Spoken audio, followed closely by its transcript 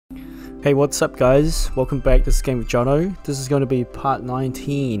Hey, what's up guys? Welcome back to this game with Jono. This is going to be part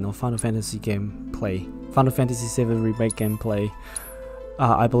 19 of Final Fantasy gameplay. Final Fantasy VII Remake gameplay.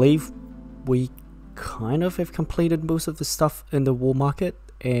 I believe we kind of have completed most of the stuff in the war market.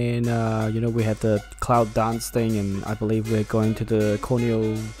 And you know, we had the cloud dance thing, and I believe we're going to the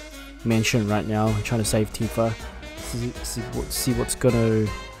Cornel mansion right now, trying to save Tifa. See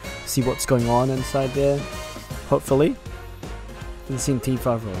what's going on inside there. Hopefully. Haven't seen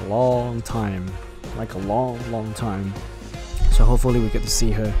Tifa for a long time, like a long time, so hopefully we get to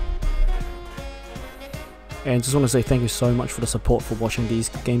see her. And just want to say thank you so much for the support for watching these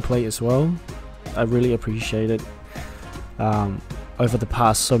gameplay as well. I really appreciate it over the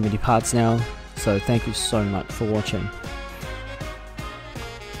past so many parts now, so thank you so much for watching.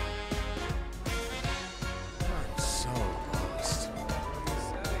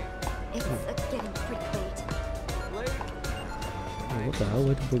 What the hell?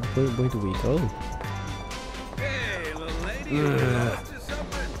 Where do we go? Hey, little lady, are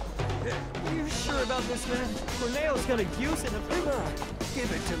you sure about this, man? Corneo's gonna use it.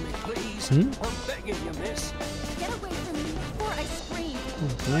 Give it to me, please. I'm begging you, miss. Get away from me before I scream.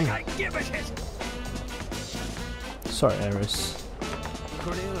 Oh, I give it. sorry, Eris.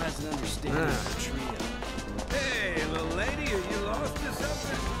 Corneo has an understanding of the trio. Hey, little lady, are you lost or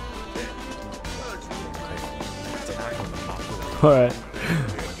something? Alright.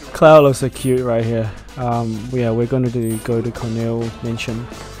 Cloud looks so cute right here. Yeah, we're going to go to Cornel mansion.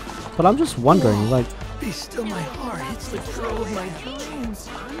 But I'm just wondering, like... Be still my heart, it's the girl of my dreams.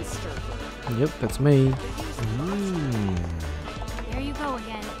 Yep, that's me. There you go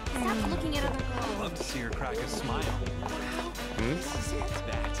again. Stop looking at other girls. Love to see her crack a smile.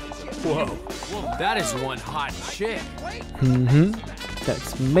 Whoa, that is one hot chick.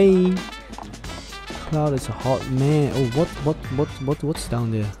 That's me. Cloud is a hot man. Oh, what's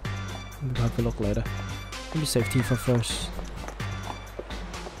down there? We'll have a look later. Let me save Tifa first.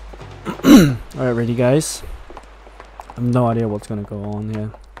 Alright, ready guys? I have no idea what's gonna go on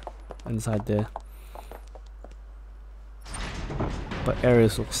here. Inside there. But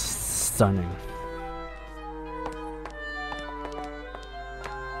areas looks stunning.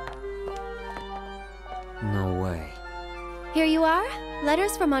 No way. Here you are.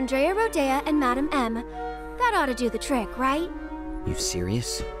 Letters from Andrea Rodea and Madame M. That ought to do the trick, right? You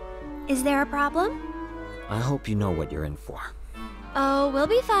serious? Is there a problem? I hope you know what you're in for. Oh, we'll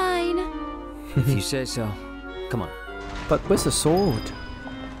be fine. If you say so. Come on. But where's the sword?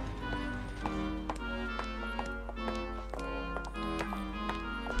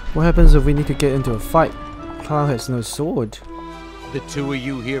 What happens if we need to get into a fight? Cloud has no sword. The two of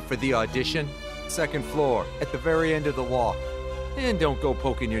you here for the audition? Second floor, at the very end of the walk. And don't go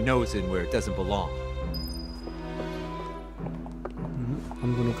poking your nose in where it doesn't belong.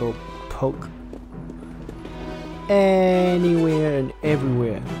 I'm gonna go poke anywhere and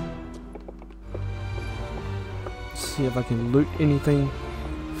everywhere. See if I can loot anything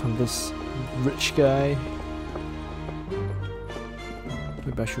from this rich guy.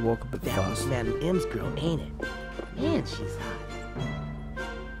 Maybe I should walk a bit That was fast. Madam M's girl, ain't it? Man, she's hot.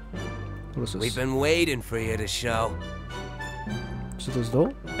 What is this? We've been waiting for you to show. Is it this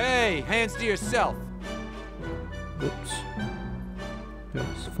door? Hey, hands to yourself! Oops. Yeah,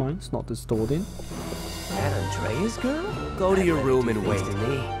 it's fine. It's not this door then. That Andrea's girl? Go to your room and Do things wait. to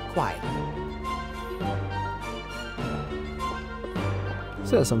me. Quiet.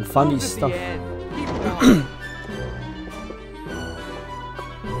 So there's some funny Move to the stuff. end. Keep going.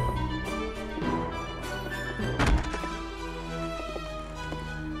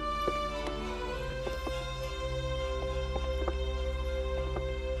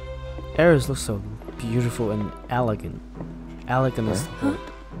 Ares looks so beautiful and elegant. Elegant is the word.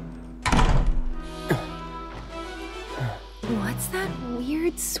 What's that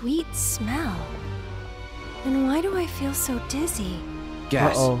weird, sweet smell? And why do I feel so dizzy?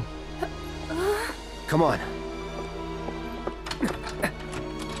 Gas. Uh-oh. Come on.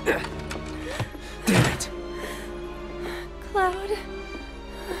 Damn it. Cloud?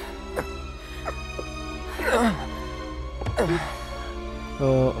 Uh-oh.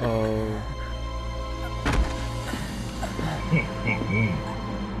 So,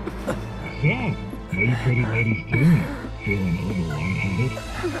 how you pretty ladies doing? Feeling a little lightheaded?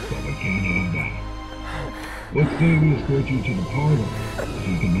 Well, we can't have that. Let's say we escort you to the parlor, so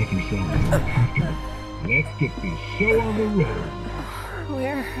you can make yourself more comfortable. Let's get this show on the road.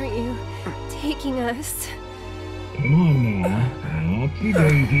 Where are you taking us? Come on now. Oopsie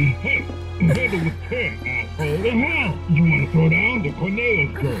daisy. Hey, handle the pen, asshole. The hell? You want to throw down the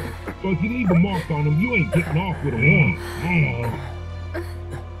Corneo's girl? So if you leave a mark on him, you ain't getting off with a one. I know.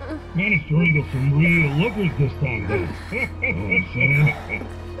 Managed to wrangle some real lookers this time, though.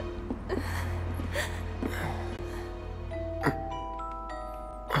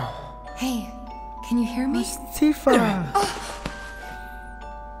 Hey, can you hear me? Tifa!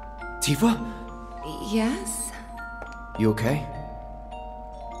 Tifa? Yes? You okay?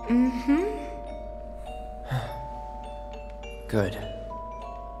 Mm-hmm. Good.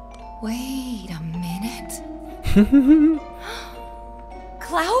 Wait a minute.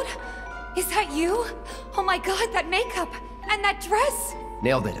 Cloud? Is that you? Oh my god, that makeup! And that dress!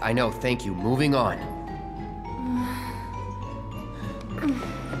 Nailed it, I know, thank you. Moving on.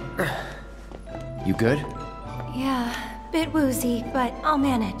 You good? Yeah, bit woozy, but I'll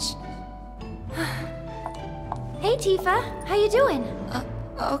manage. Hey Tifa, how you doing?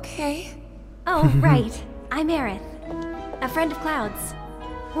 Okay. Oh, right. I'm Aerith, a friend of Cloud's.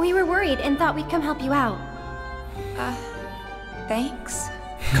 We were worried and thought we'd come help you out. Thanks?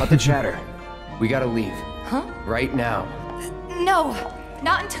 Cut the chatter. We gotta leave. Huh? Right now. No,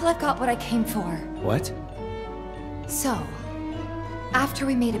 not until I've got what I came for. What? So, after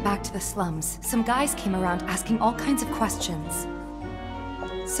we made it back to the slums, some guys came around asking all kinds of questions.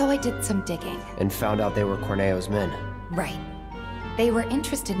 So I did some digging. And found out they were Corneo's men. Right. They were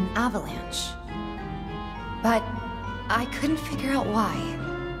interested in Avalanche. But I couldn't figure out why.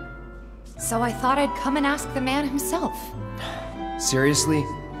 So I thought I'd come and ask the man himself. Seriously?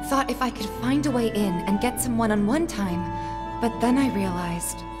 Thought if I could find a way in and get some one-on-one time, but then I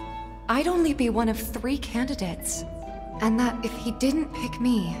realized I'd only be one of 3 candidates. And that if he didn't pick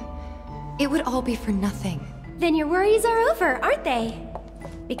me, it would all be for nothing. Then your worries are over, aren't they?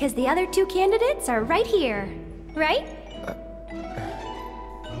 Because the other 2 candidates are right here, right?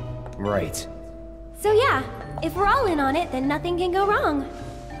 Right. So yeah, if we're all in on it, then nothing can go wrong.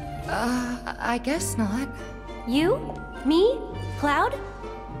 I guess not. You? Me? Cloud?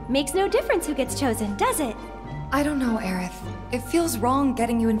 Makes no difference who gets chosen, does it? I don't know, Aerith. It feels wrong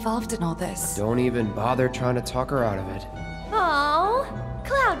getting you involved in all this. Don't even bother trying to talk her out of it. Aww,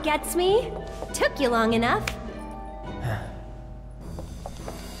 Cloud gets me. Took you long enough.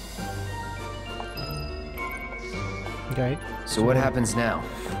 Okay. So what happens now?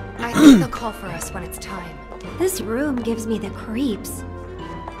 I think they'll call for us when it's time. This room gives me the creeps.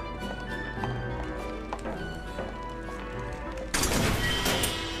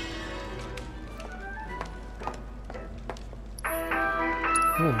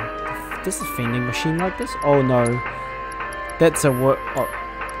 Oh, this is a vending machine like this? Oh no. That's a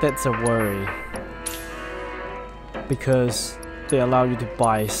worry. Because they allow you to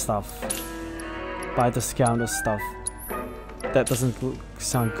buy stuff. Buy discounted stuff. That doesn't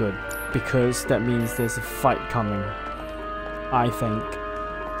sound good. Because that means there's a fight coming. I think.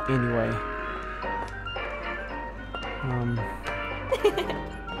 Anyway.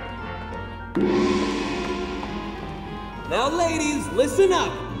 Now ladies, listen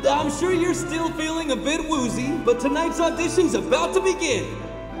up. I'm sure you're still feeling a bit woozy, but tonight's audition's about to begin.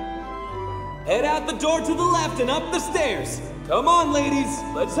 Head out the door to the left and up the stairs. Come on ladies,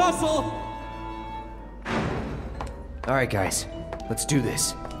 let's hustle. Alright guys, let's do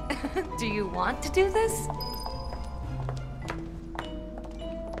this. Do you want to do this?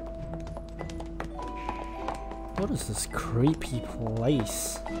 What is this creepy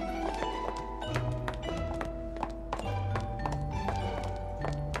place?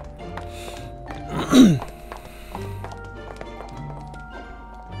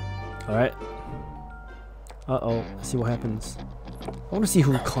 Alright. Uh-oh. Let's see what happens. I want to see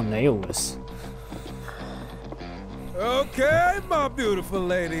who Corneo is. Okay, my beautiful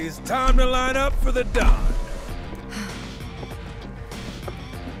ladies. Time to line up for the dawn.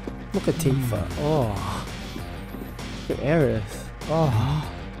 Look at Tifa. Oh. Look at Aerith.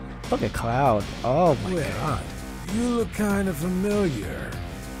 Oh. Look at Cloud. Oh my god. You look kind of familiar.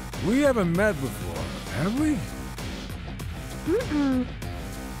 We haven't met before, have we? Mm-mm.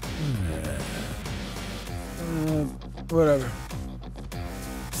 Whatever.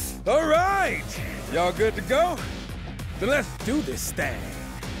 All right, y'all good to go? Then let's do this thing.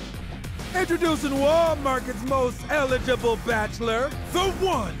 Introducing Wall Market's most eligible bachelor, the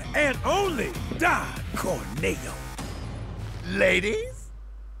one and only Don Corneo. Ladies?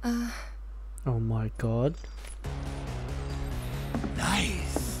 Oh my god.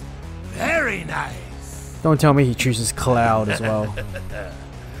 Nice. Very nice. Don't tell me he chooses Cloud as well.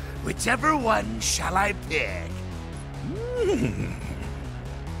 Whichever one shall I pick?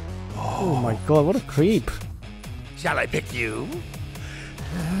 Oh my god, what a creep. Shall I pick you?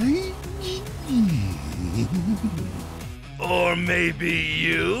 Or maybe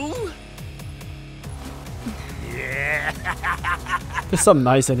you? Yeah. There's some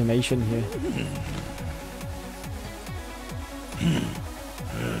nice animation here.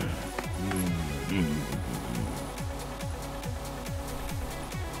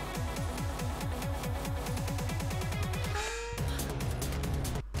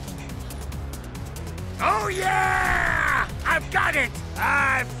 Oh yeah! I've got it!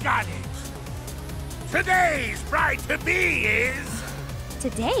 I've got it! Today's bride-to-be is...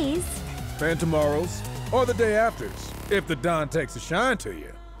 Today's? And tomorrow's, or the day after's, if the Don takes a shine to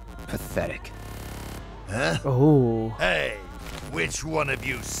you. Pathetic. Huh? Oh. Hey, which one of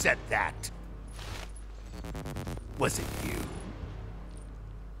you said that? Was it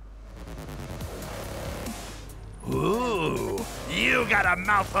you? Ooh, you got a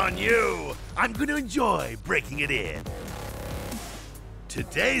mouth on you. I'm gonna enjoy breaking it in.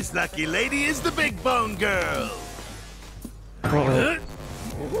 Today's lucky lady is the Big Bone Girl.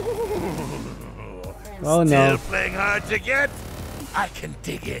 Oh Still no. playing hard to get? I can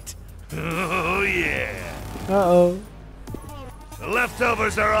dig it. Oh yeah. Uh-oh. The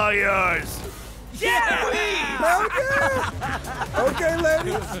leftovers are all yours. Yeah! Okay,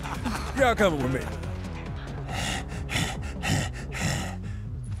 ladies. Y'all coming with me.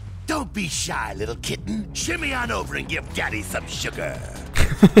 Don't be shy, little kitten. Shimmy on over and give Daddy some sugar.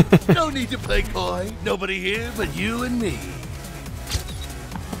 No need to play coy. Nobody here but you and me.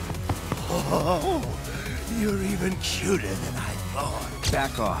 Oh, you're even cuter than I thought.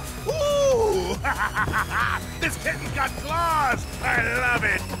 Back off. Ooh! This kitten's got claws! I love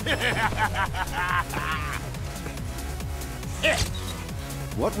it!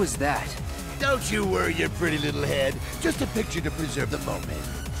 What was that? Don't you worry your pretty little head. Just a picture to preserve the moment.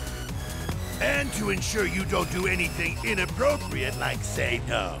 And to ensure you don't do anything inappropriate like say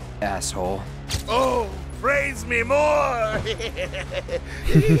no. Asshole. Oh, praise me more!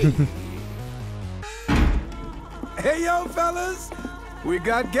 Hey, yo, fellas. We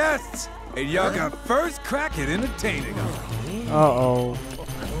got guests, and y'all got first crack at entertaining them. Uh-oh.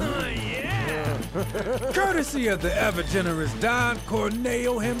 Courtesy of the ever-generous Don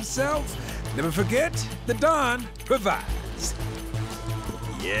Corneo himself. Never forget, the Don provides.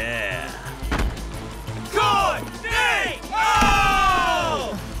 Yeah. Corneo!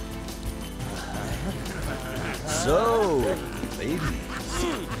 So, ladies,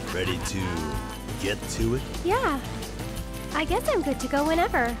 ready to get to it? Yeah. I guess I'm good to go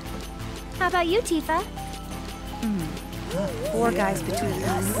whenever. How about you, Tifa? 4 guys between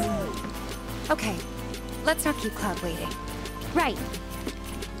us. Okay, let's not keep Cloud waiting. Right.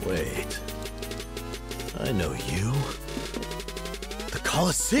 Wait. I know you. The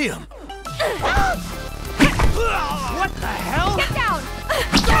Colosseum. What the hell? Get down!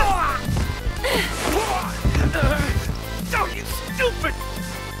 Oh, you stupid!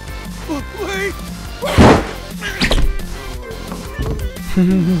 Wait!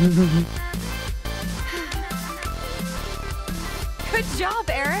 Good job,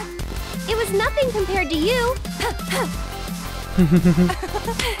 Aerith. It was nothing compared to you.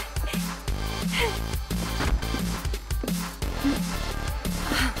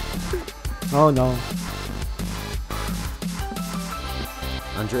 Oh no.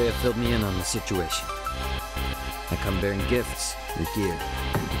 Andrea filled me in on the situation. I come bearing gifts and gear.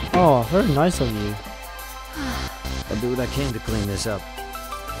 Oh, very nice of you. I'll do what I can to clean this up.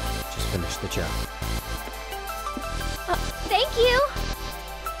 Just finish the job. Thank you.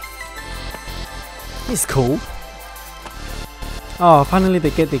 It's cool. Oh, finally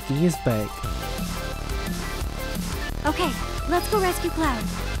they get their gears back. Okay, let's go rescue Cloud.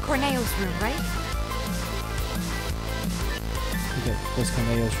 Corneo's room, right? Okay, there's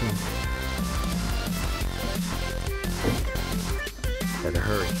Corneo's room. Better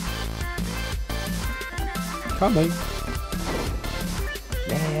hurry. Coming.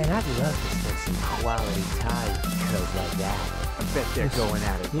 Man, I'd love to spend some quality time with codes like that. I bet they're going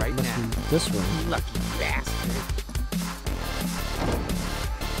at it It right must now. be this room. Lucky bastard.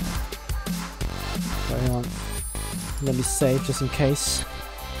 Hang on. Let me save just in case.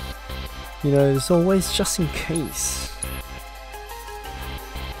 You know, there's always just in case.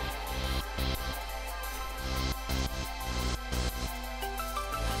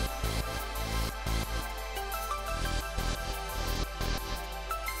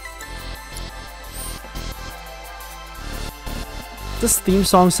 This theme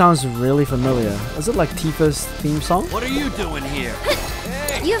song sounds really familiar. Is it like Tifa's theme song? What are you doing here?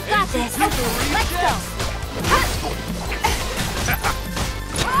 You've got this. Let's go.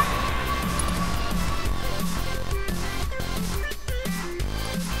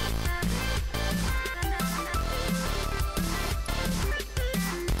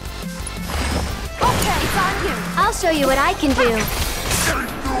 Okay, it's on you. I'll show you what I can do.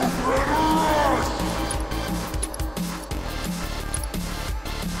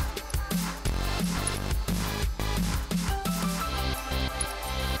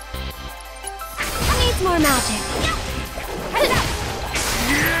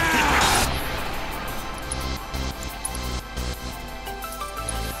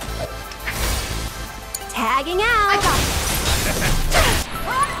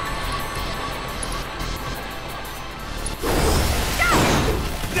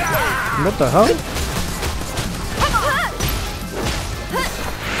 What the hell?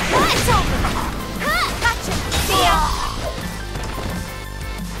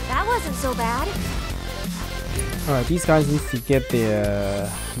 That wasn't so bad. Alright, these guys need to get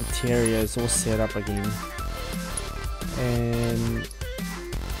their materials all set up again. And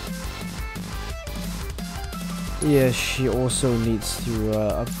yeah, she also needs to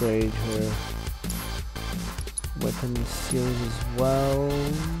upgrade her weapon skills as well.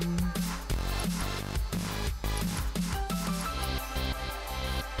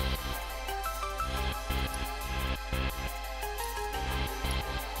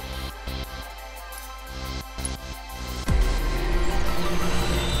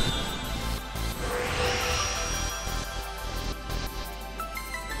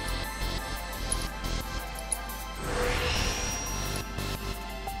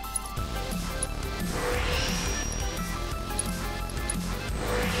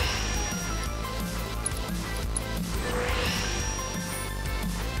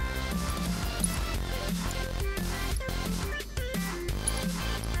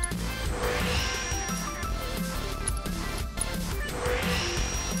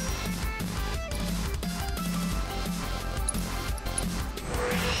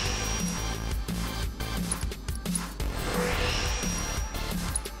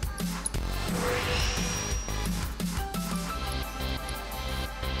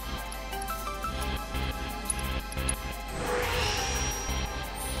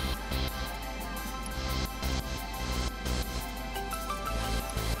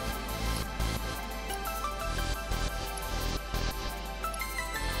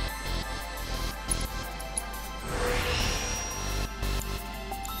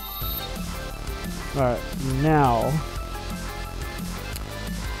 Alright, now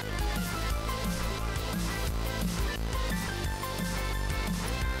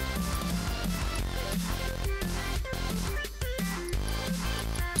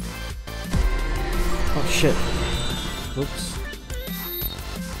oh shit. Oops.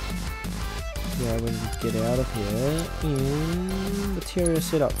 Yeah, we need to get out of here and material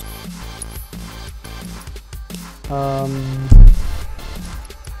setup.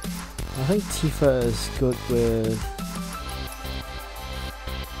 I think Tifa is good with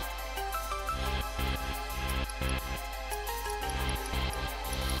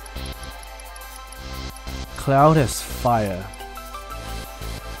Cloud has fire.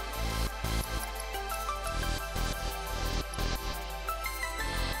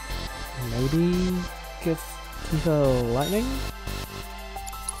 Maybe give Tifa lightning?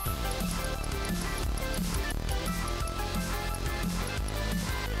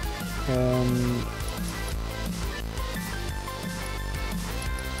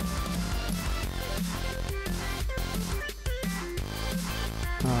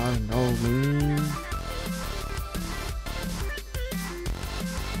 I don't know, man.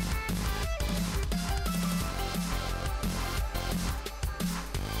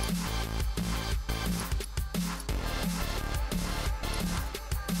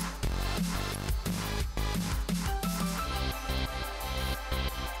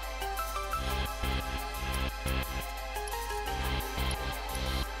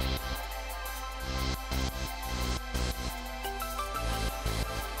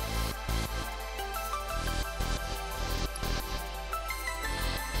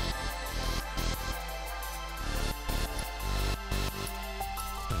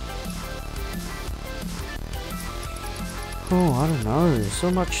 Oh, I don't know.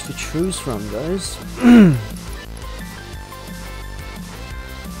 So much to choose from, guys.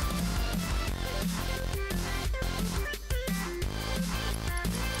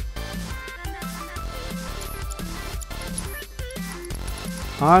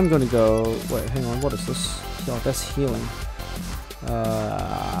 I'm gonna go. Wait, hang on. What is this? Oh, that's healing.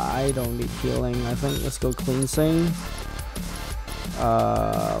 I don't need healing. I think let's go cleansing.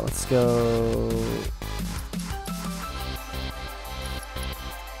 Let's go.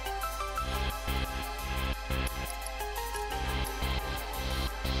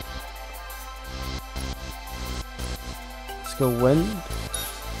 Let's go wind.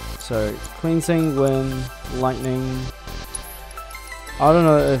 So cleansing, wind, lightning. I don't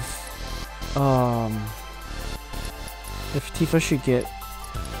know if Tifa should get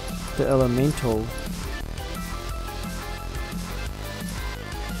the elemental.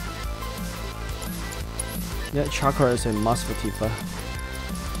 Yeah, chakra is a must for Tifa.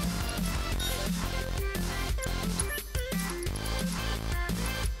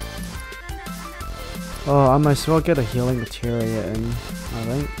 Oh, I might as well get a healing materia in, I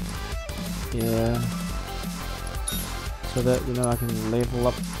think. Yeah. So that, you know, I can level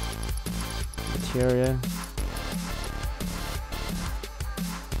up Materia.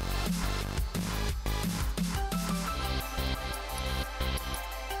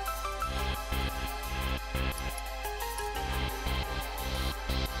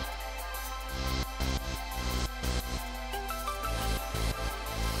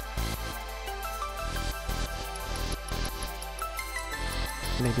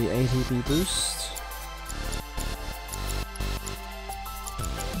 Maybe ATB boost.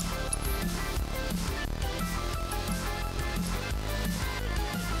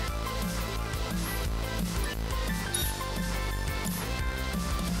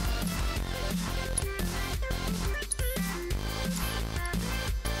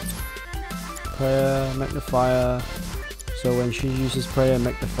 Prayer, magnifier. So when she uses prayer, it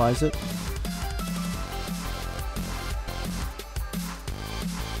magnifies it.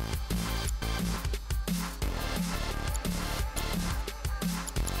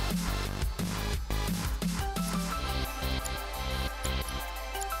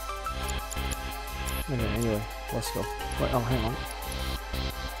 Okay, anyway, let's go. Wait, oh, hang on.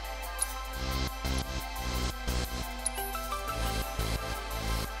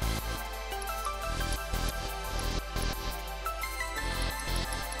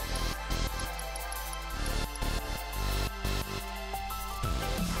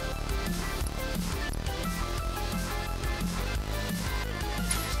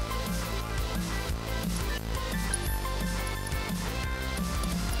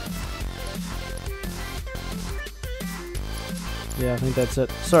 Yeah, I think that's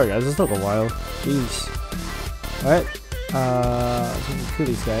it. Sorry guys, this took a while. Jeez. Alright. So we kill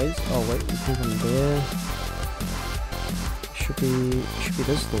these guys. Oh wait, we came from there. Should be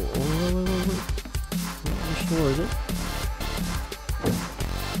this door. Oh wait. Which door is it?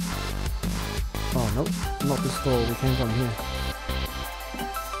 Oh nope, not this door, we came from here.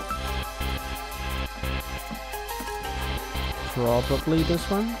 Probably this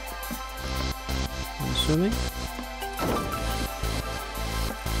one? I'm assuming.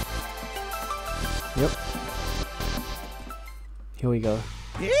 Yep. Here we go.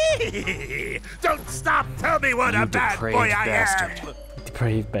 Don't stop! Tell me what a bad boy I am!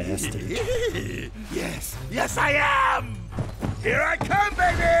 Depraved bastard. Yes I am! Here I come,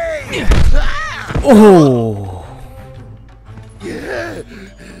 baby! Oh!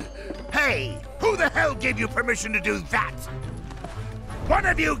 Hey, who the hell gave you permission to do that? One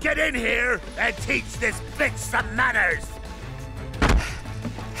of you get in here and teach this bitch some manners!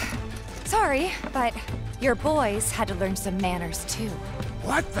 Sorry, but your boys had to learn some manners too.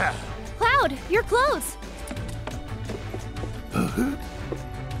 What the? Cloud, your clothes!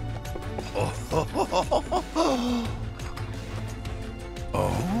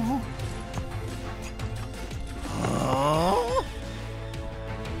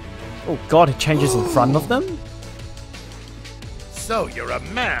 Oh god, it changes in front of them? So you're a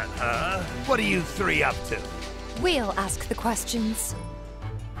man, huh? What are you three up to? We'll ask the questions.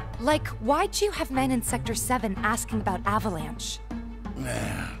 Like, why'd you have men in Sector 7 asking about Avalanche?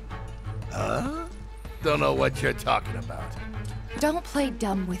 Huh? Don't know what you're talking about. Don't play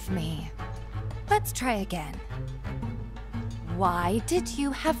dumb with me. Let's try again. Why did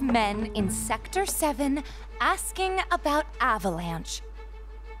you have men in Sector 7 asking about Avalanche?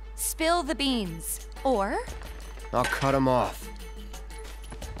 Spill the beans, or... I'll cut him off.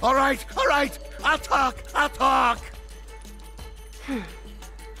 All right, I'll talk!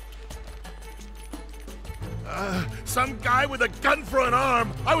 Some guy with a gun for an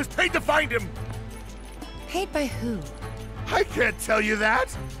arm. I was paid to find him. Paid by who? I can't tell you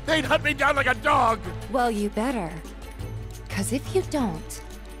that. They'd hunt me down like a dog. Well, you better. 'Cause if you don't...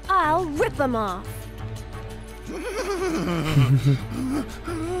 I'll rip them off.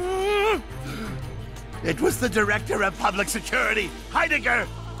 It was the Director of Public Security, Heidegger.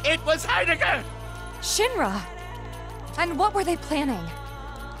 It was Heidegger. Shinra! And what were they planning?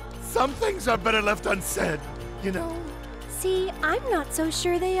 Some things are better left unsaid, you know? See, I'm not so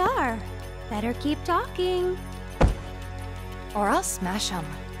sure they are. Better keep talking. Or I'll smash them.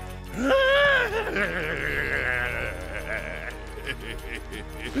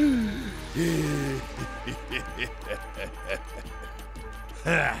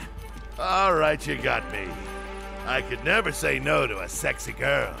 All right, you got me. I could never say no to a sexy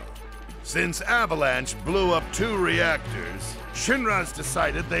girl. Since Avalanche blew up 2 reactors, Shinra's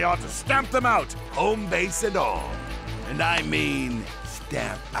decided they ought to stamp them out, home base and all. And I mean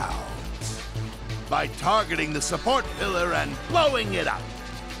stamp out. By targeting the support pillar and blowing it up.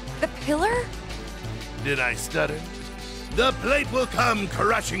 The pillar? Did I stutter? The plate will come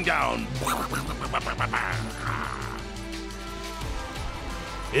crashing down.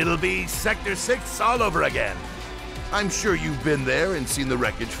 It'll be Sector 6 all over again. I'm sure you've been there and seen the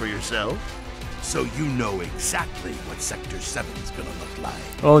wreckage for yourself, so you know exactly what Sector 7's gonna look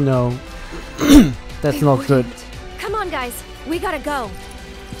like. Oh no. That's not good. Come on, guys. We gotta go.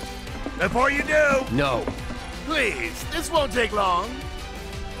 Before you do... No. Please, this won't take long.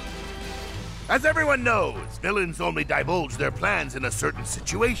 As everyone knows, villains only divulge their plans in a certain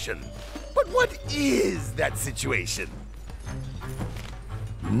situation. But what is that situation?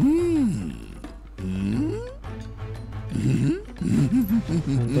 When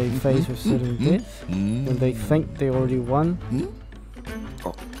they face with certain death, when they think they already won.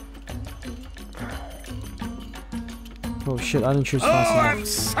 Oh shit, I didn't choose fast enough. I'm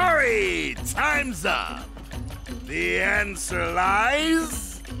sorry! Time's up! The answer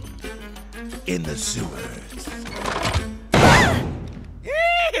lies... in the sewers.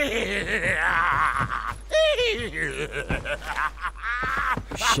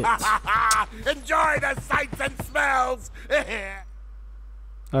 Shit. Enjoy the sights and smells! Okay,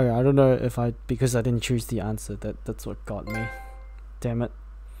 I don't know if because I didn't choose the answer, that's what got me. Damn it.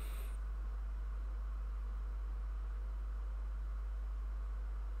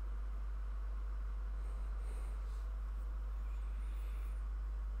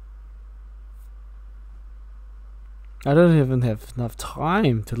 I don't even have enough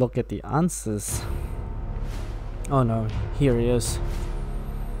time to look at the answers. Oh no, here he is.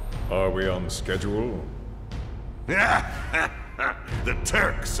 Are we on schedule? The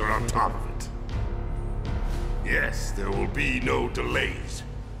Turks are on top of it. Yes, there will be no delays.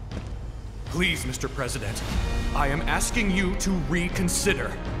 Please, Mr. President, I am asking you to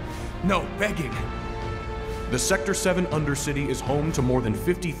reconsider. No, begging. The Sector 7 Undercity is home to more than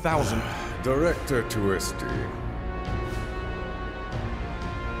 50,000... Director Twisty.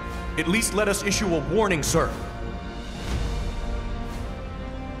 At least let us issue a warning, sir.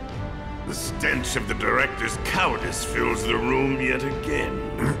 The stench of the director's cowardice fills the room yet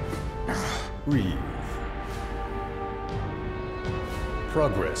again. Breathe.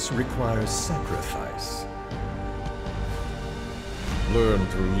 Progress requires sacrifice. Learn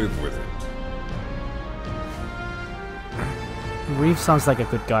to live with it. Reeve sounds like a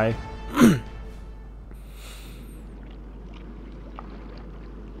good guy.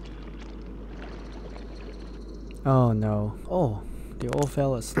 Oh no. Oh, they all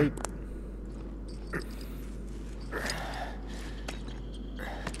fell asleep.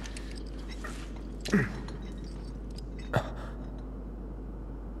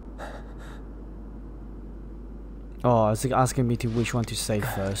 Oh, it's like asking me to which one to save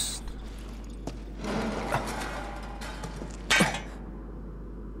first.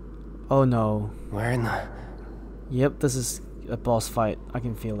 Oh no. Where in the... Yep, this is a boss fight. I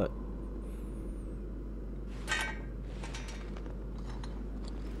can feel it.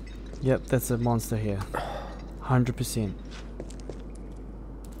 Yep, that's a monster here. 100%.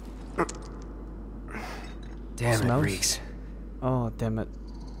 Damn, Smells? it reeks. Oh, damn it.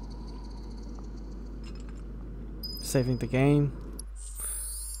 Saving the game.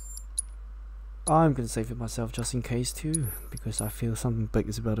 I'm gonna save it myself just in case too, because I feel something big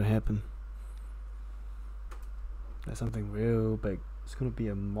is about to happen. There's something real big. It's gonna be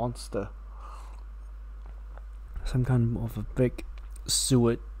a monster. Some kind of a big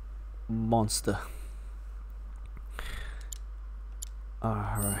sewer monster.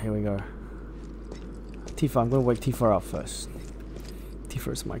 Alright, here we go. Tifa, I'm gonna wake Tifa up first.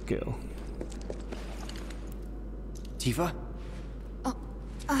 Tifa is my girl. Tifa? Oh,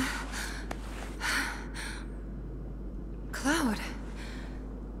 Cloud.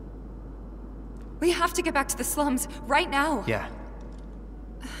 We have to get back to the slums right now. Yeah.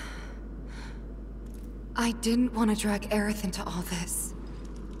 I didn't want to drag Aerith into all this.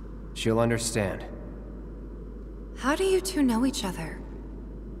 She'll understand. How do you two know each other?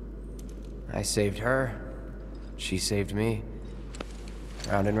 I saved her. She saved me.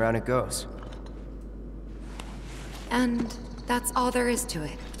 Round and round it goes. And that's all there is to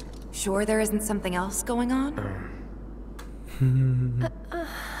it. Sure there isn't something else going on? Damn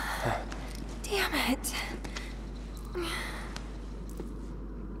it.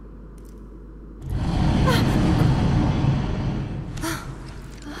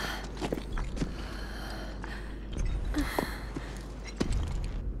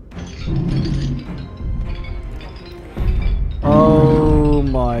 Oh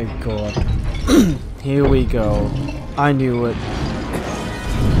my god. Here we go. I knew it.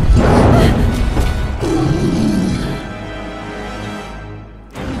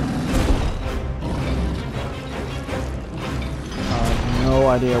 No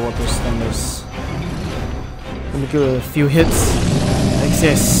idea what this thing is. Let me give it a few hits.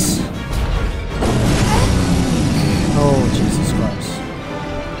 Yes. Oh, Jesus Christ.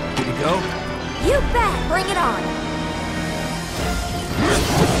 Good to go? You bet! Bring it on!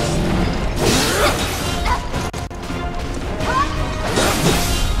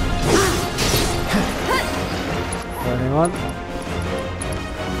 Hang on.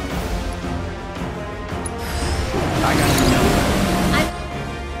 I got your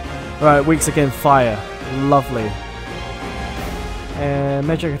number. Right, weeks again, fire. Lovely.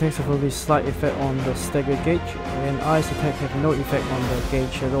 Magic attacks have only slight effect on the stagger gauge, and ice attack have no effect on the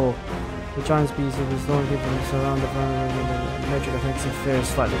gauge at all. The giant beast is not given surround the magic attacks have very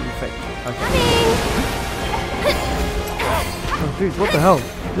slightly effect. Okay. Oh dude, what the hell?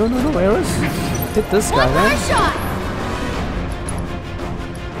 No, Eris. Hit this guy, man. Shot.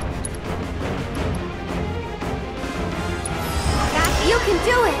 You can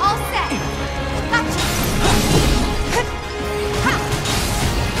do it! All set!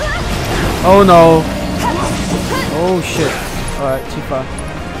 Oh no! Oh shit. Alright, too far.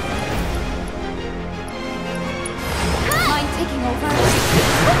 Mind taking over?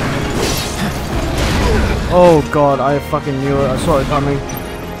 Oh god, I fucking knew it. I saw it coming.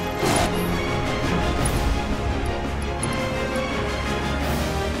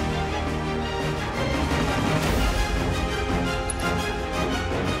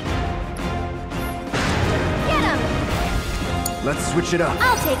 Let's switch it up.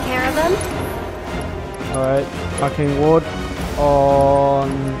 I'll take care of him. Alright, arcane ward on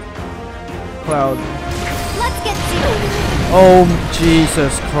Cloud. Let's get serious. Oh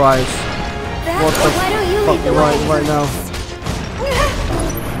Jesus Christ. What the Why don't you fuck lead the way? right now? We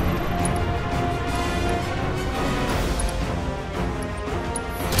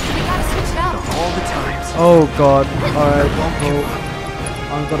gotta switch it up. All the times. Oh god. Alright, well,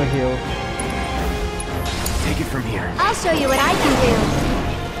 I'm gonna heal. Take it from here. I'll show you what I can do.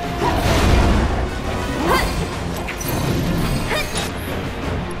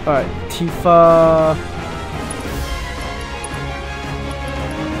 Alright, Tifa.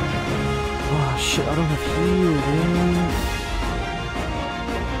 Oh shit, I don't have heal, man.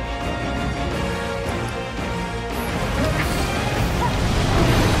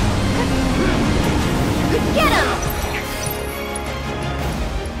 Get him!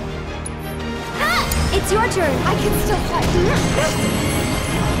 It's your turn. I can still fight.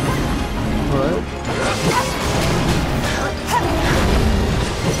 Alright.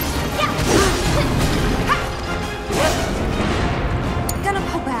 Gonna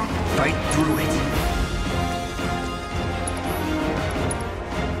pull back. Fight through it.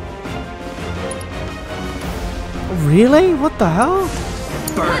 Really? What the hell?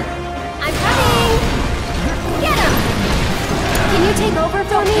 Burn. I'm coming! Get him! Can you take over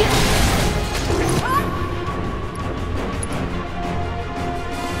for me?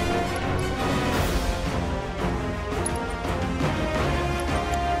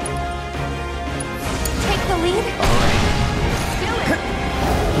 Take the lead? Alright. Do it!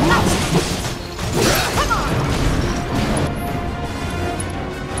 Come on!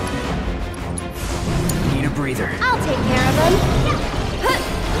 Need a breather. I'll take care of him.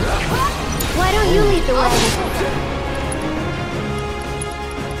 Why don't you lead the way?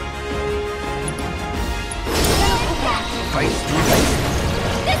 Fight through it.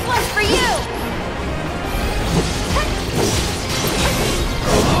 This one's for you!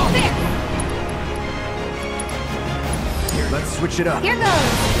 There! Here, let's switch it up. Here goes!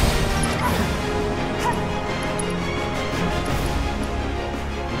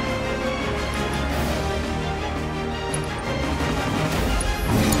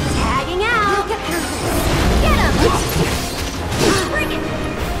 Tagging out! Get him! Bring it!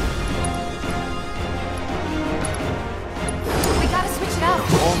 We gotta switch it up.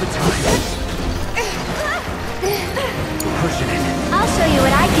 All the time. Pushing it. I'll show you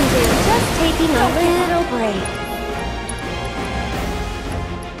what I can do. Just taking a little break.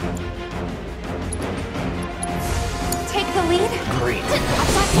 Take the lead. Great.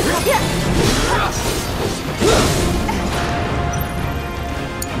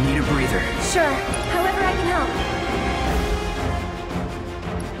 Need a breather. Sure, however I can help.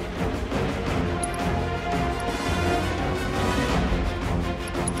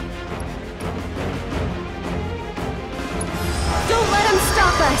 Don't let him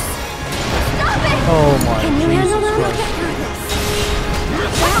stop us! Stop it! Oh my Can you Jesus handle them? Christ. Get through this.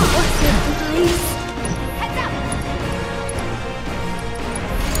 Wow, what's it, please? Heads up!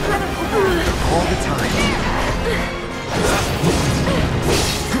 All the time.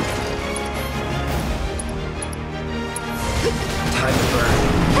 Time to burn.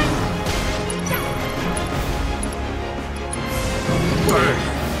 Burn.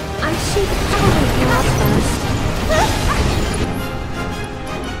 should probably heal up first.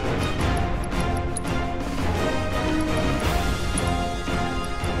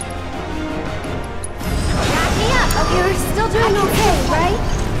 Wrap me up! You're still doing okay, right?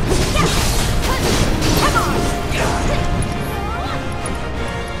 Come on!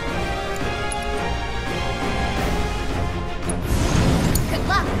 Good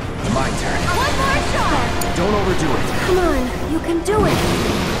luck! My turn. One more shot! Don't overdo it. Come on, you can do it!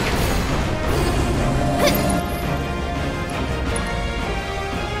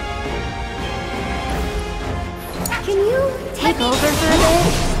 Can you take over for a bit?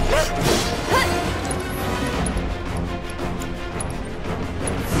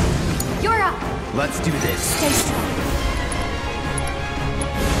 You're up! Let's do this. Stay strong.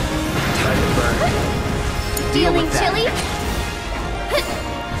 Time to burn. Deal Feeling with that. chilly?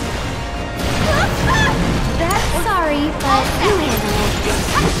 That's sorry, but you handle it.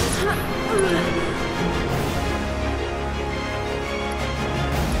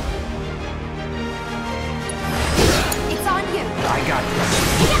 It's on you. I got this.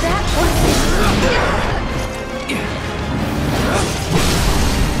 That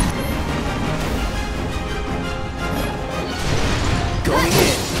Going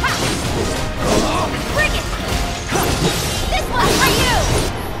in. Bring it! This one's for you!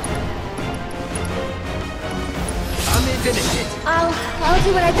 I'm in. Finish it. I'll do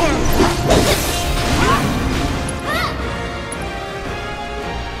what I can.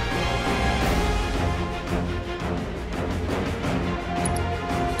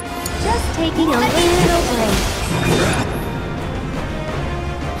 Just taking a little break.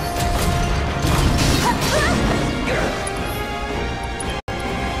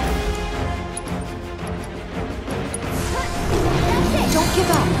 Don't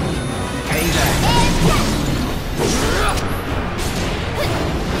give up. Hang back.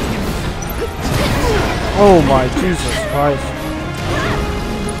 Oh my Jesus Christ.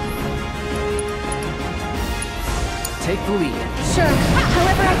 Take the lead. Sure,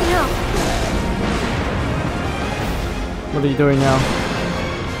 however I can help. What are you doing now?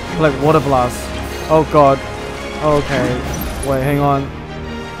 Like water blast. Oh god. Okay. Wait, hang on.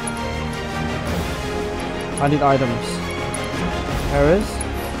 I need items. Paris?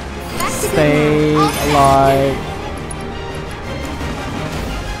 Stay alive.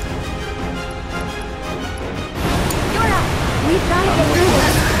 You're up. We've got to get through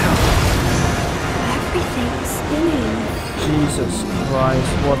this. Everything's spinning. Jesus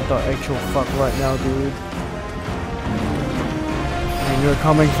Christ, what the actual fuck right now, dude? And you're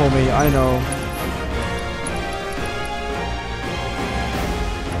coming for me, I know.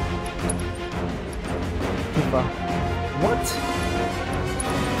 Tifa. What?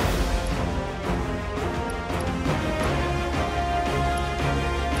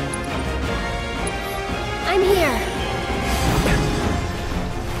 I'm here.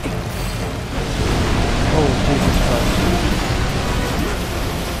 Oh, Jesus Christ.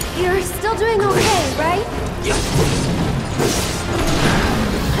 You're still doing okay, right?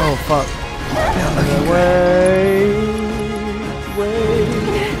 Oh, fuck. Wait.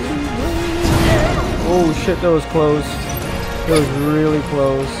 Oh shit, that was close. That was really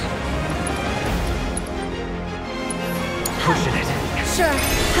close. Pushing it. Sure,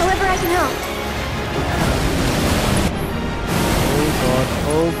 however I can help.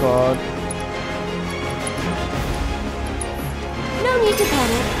 Oh god. No need to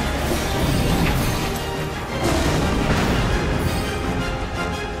panic.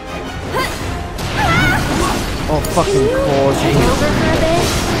 Oh fucking course. Take over for a bit.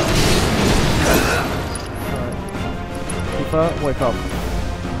 Tifa, wake up.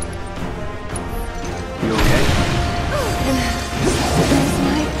 You okay?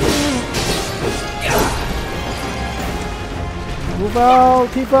 Move out,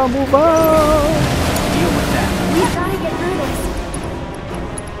 Tifa, move out! Deal with that. We've got to get through this.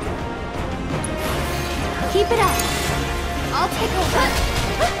 Keep it up. I'll take over.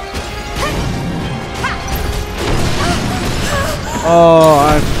 Oh,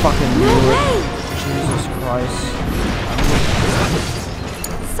 I fucking No knew way! it. Jesus Christ.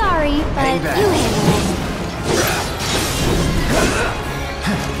 Sorry, but Hang back. you handle it.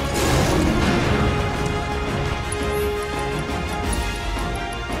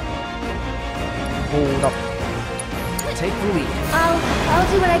 Hold up. Take the lead. I'll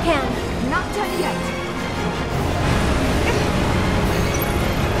do what I can. Not done yet.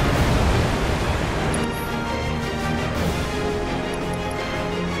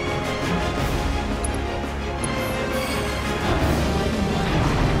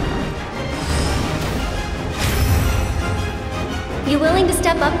 You willing to to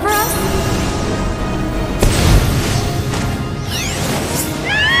step up for us?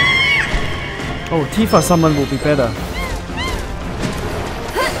 Oh, Tifa summon will be better.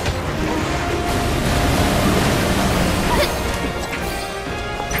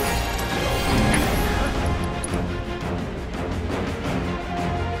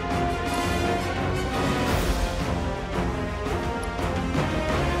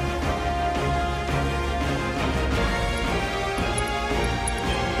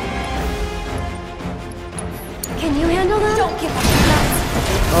 Can you handle them? Don't give up nuts.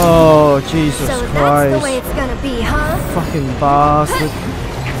 Oh, Jesus so Christ. That's the way it's gonna be, huh? Fucking bastard.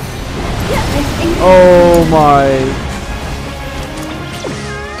 Oh my.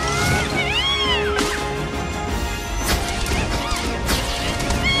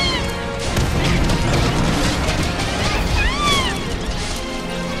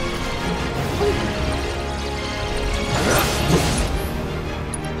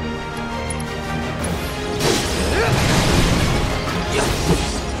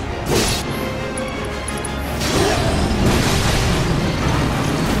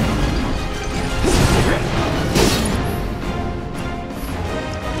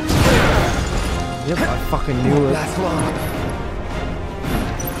 Yep, I fucking knew it. Last long.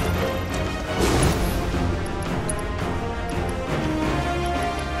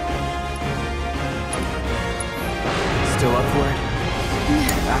 Still up for it?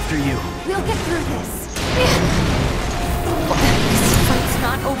 After you. We'll get through this. This fight's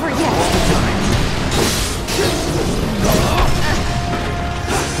not over yet.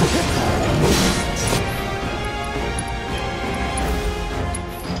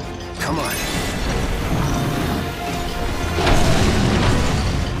 Come on.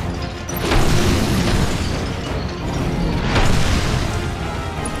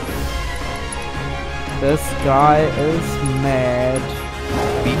 This guy is mad.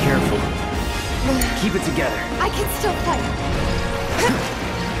 Be careful. Keep it together. I can still fight.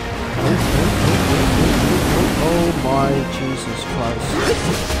 Oh my Jesus Christ.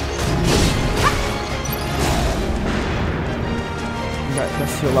 Okay,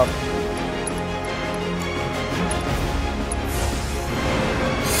 let's heal up.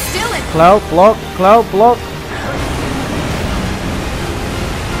 Still it. Cloud block, cloud block.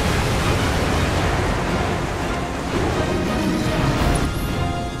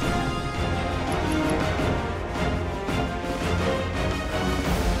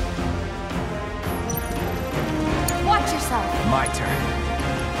 Watch yourself. My turn.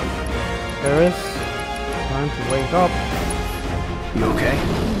 Eris, time to wake up. You okay?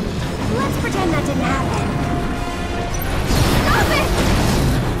 Let's pretend that didn't happen. Stop it!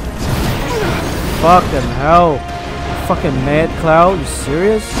 Fucking hell. Fucking mad Cloud, you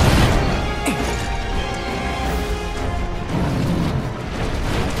serious?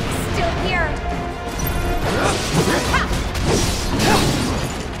 Still here.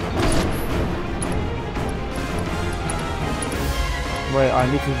 Wait, I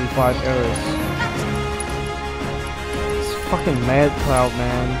need to revive Eris. It's fucking mad Cloud,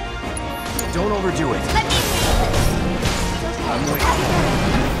 man. Don't overdo it. I'm waiting.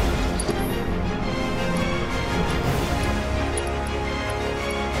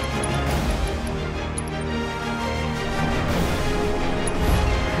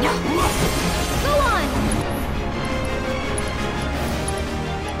 Go on!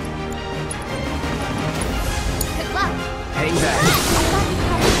 Good luck! Hang back.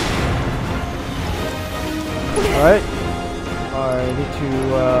 Alright. I need to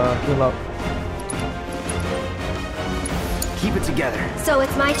heal up. Keep it together. So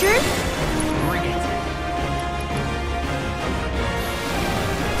it's my turn? Bring it.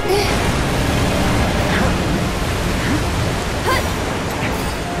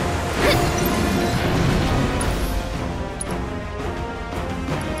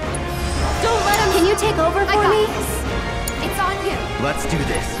 Don't let him. Can you take over for me? It's on you. Let's do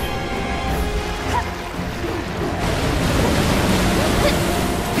this.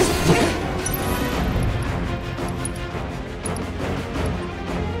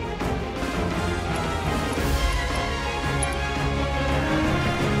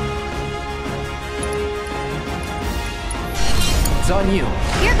 It's on you.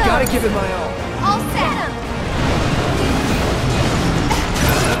 Here goes. Gotta give it my all. All set.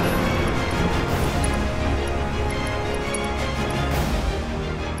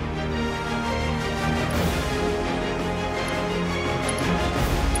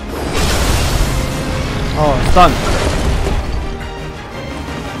 Oh, it's done.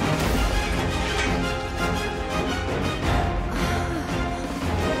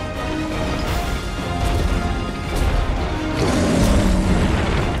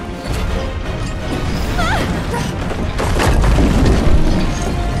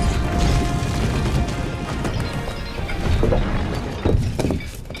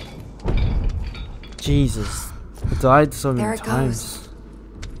 Jesus. I died so There many it times.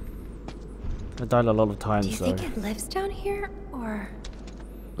 I died a lot of times, Do you think it lives down here, or...?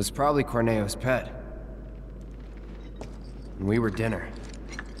 It was probably Corneo's pet. And we were dinner.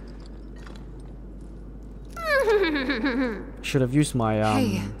 Should have used my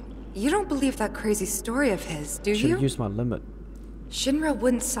Hey, you don't believe that crazy story of his, do should you? have used my limit. Shinra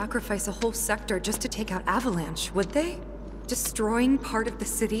wouldn't sacrifice a whole sector just to take out Avalanche, would they? Destroying part of the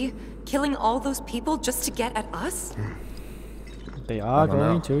city, killing all those people just to get at us? They are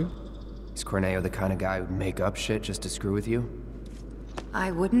going know. to. Is Corneo the kind of guy who'd make up shit just to screw with you?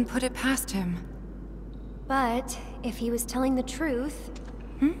 I wouldn't put it past him. But if he was telling the truth,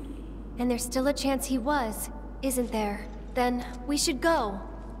 and there's still a chance he was, isn't there? Then we should go.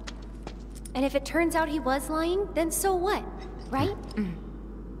 And if it turns out he was lying, then so what? Right?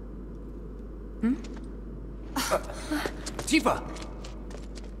 Tifa!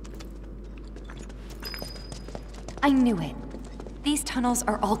 I knew it. These tunnels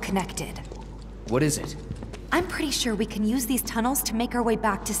are all connected. What is it? I'm pretty sure we can use these tunnels to make our way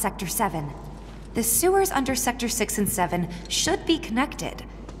back to Sector 7. The sewers under Sector 6 and 7 should be connected.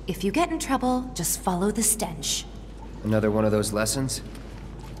 If you get in trouble, just follow the stench. Another one of those lessons?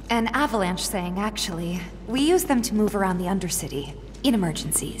 An avalanche thing, actually. We use them to move around the Undercity, in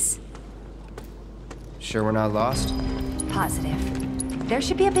emergencies. Sure we're not lost? Positive. There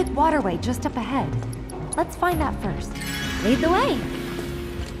should be a big waterway just up ahead. Let's find that first. Lead the way.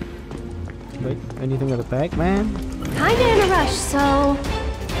 Wait, anything at the back, man? Kinda in a rush, so...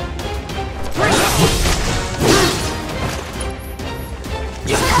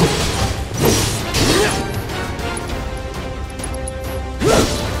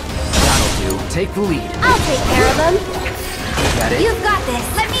 That'll do. Take the lead. I'll take care of them. Got it? You've got this.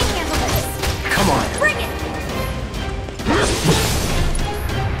 Let me handle this. Come on. Bring it.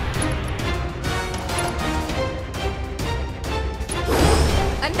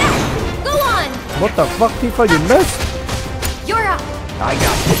 Enough. Go on. What the fuck, people? You missed? You're up. I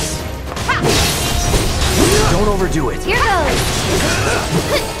got this. Ha. Don't overdo it. Here goes.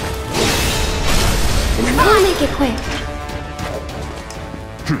 I'll make it quick.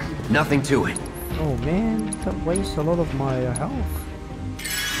 Nothing to it. Oh man, that wastes a lot of my health.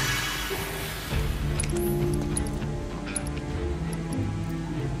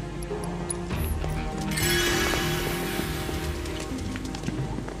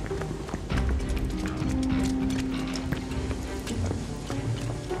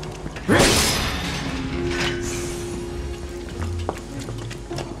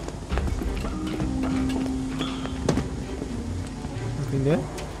 Nothing there?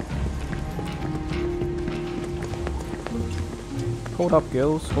 Hold up,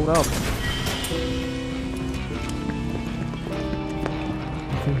 girls. Hold up.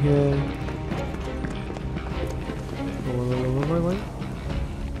 Nothing here. Wait.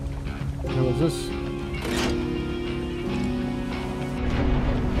 What was this?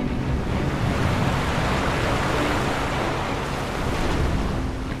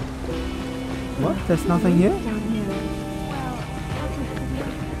 What? There's nothing here?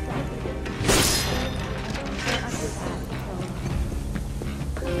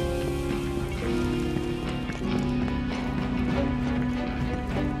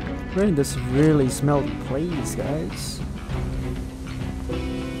 Man, this really smelled the place, guys.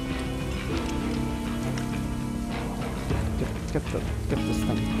 Get this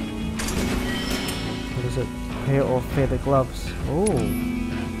thing. What is it? Pair of feather gloves. Oh.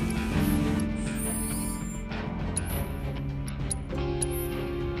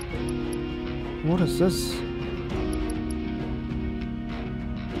 What is this?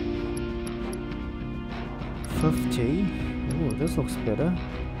 $50. Oh, this looks better.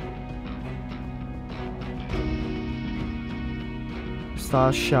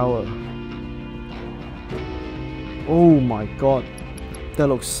 Star shower. Oh my god, that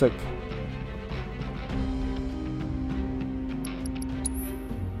looks sick.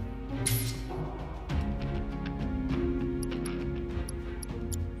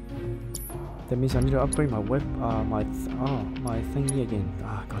 That means I need to upgrade my my thingy again.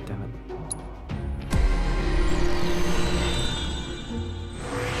 Ah, god damn it.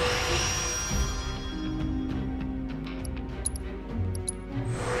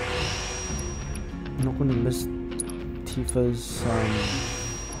 I'm not gonna miss Tifa's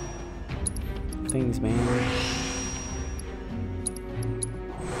things, man.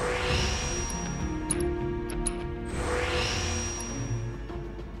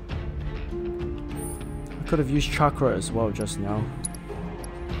 I could have used chakra as well just now.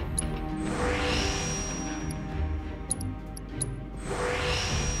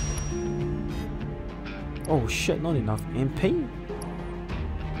 Oh shit, not enough MP?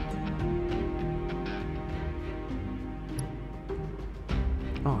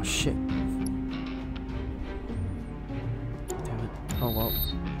 Oh shit. Damn it. Oh well.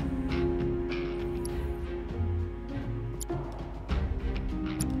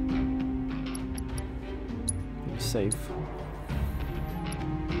 Save.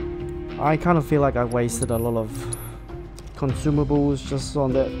 I kind of feel like I wasted a lot of consumables just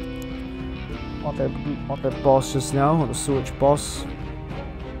on that boss just now, on the sewage boss.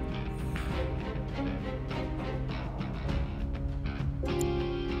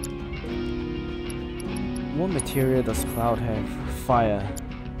 What material does Cloud have? Fire.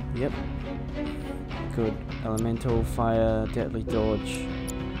 Yep. Good. Elemental, fire, deadly dodge.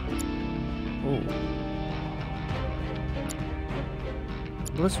 Oh.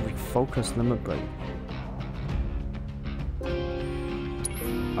 Let's refocus limit break.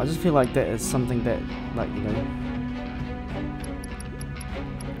 I just feel like that is something that, like, you know,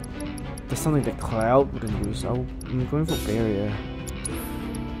 there's something that Cloud wouldn't use. I'm going for barrier.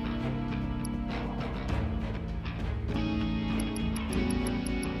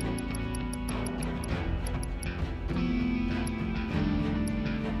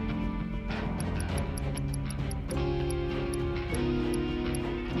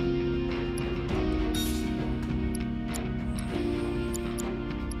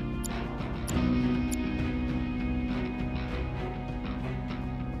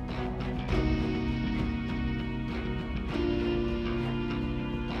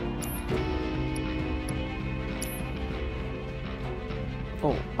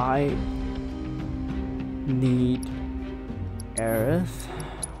 Oh, I need Aerith.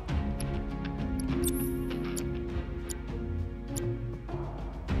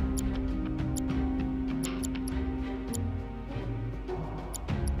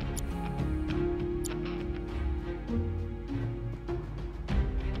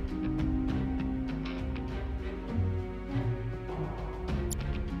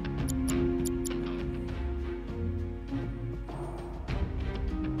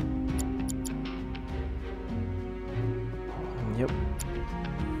 Yep.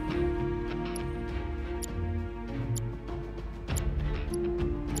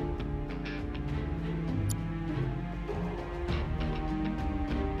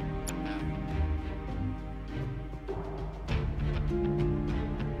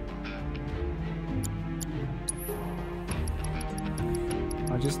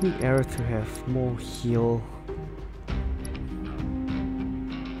 I just need Aerith to have more heal.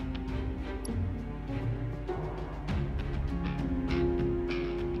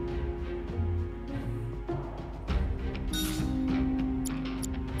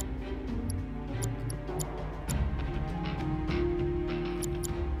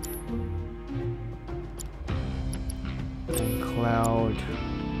 Cloud to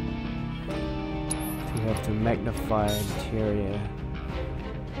have to magnify interior.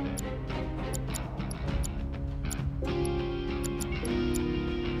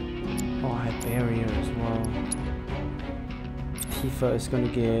 Oh, I have barrier as well. Tifa is gonna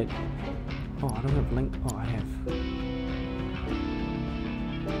get. Oh, I don't have link. Oh, I have.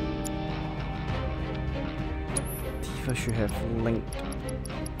 Tifa should have linked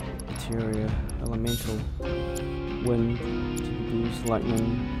interior, elemental. Wind, boost,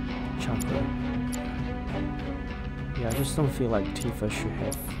 lightning, chakra. Yeah, I just don't feel like Tifa should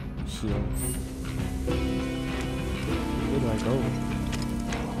have heal. Where do I go?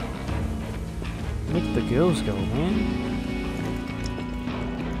 Make the girls go, man.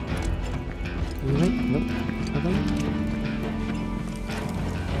 Remake? Nope. Nothing.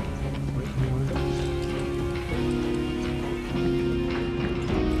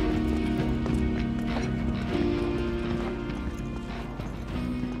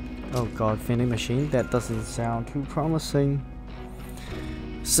 Oh god, vending machine? That doesn't sound too promising.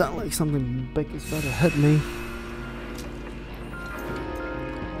 Sound like something big is about to hit me.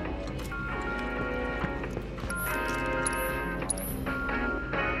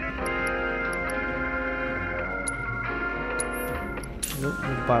 Nope,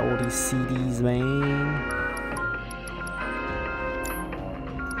 need to buy all these CDs, man.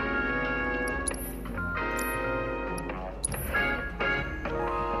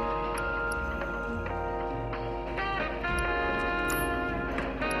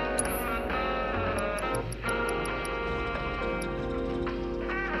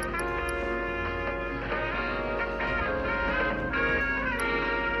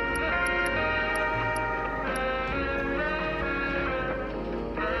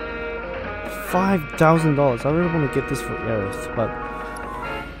 $5,000. I really want to get this for Aerith, but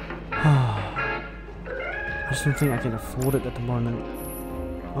just don't think I can afford it at the moment.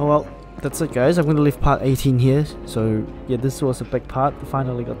 Oh well, that's it guys, I'm going to leave part 18 here. So yeah, this was a big part. We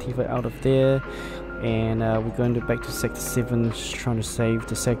finally got Tifa out of there. And we're going back to Sector 7, trying to save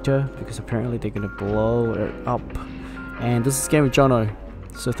the sector, because apparently they're going to blow it up. And this is Game with Jono.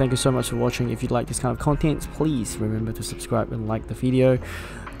 So thank you so much for watching. If you like this kind of content, please remember to subscribe and like the video.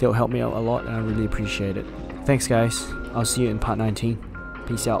 They'll help me out a lot and I really appreciate it. Thanks guys, I'll see you in part 19.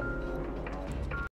 Peace out.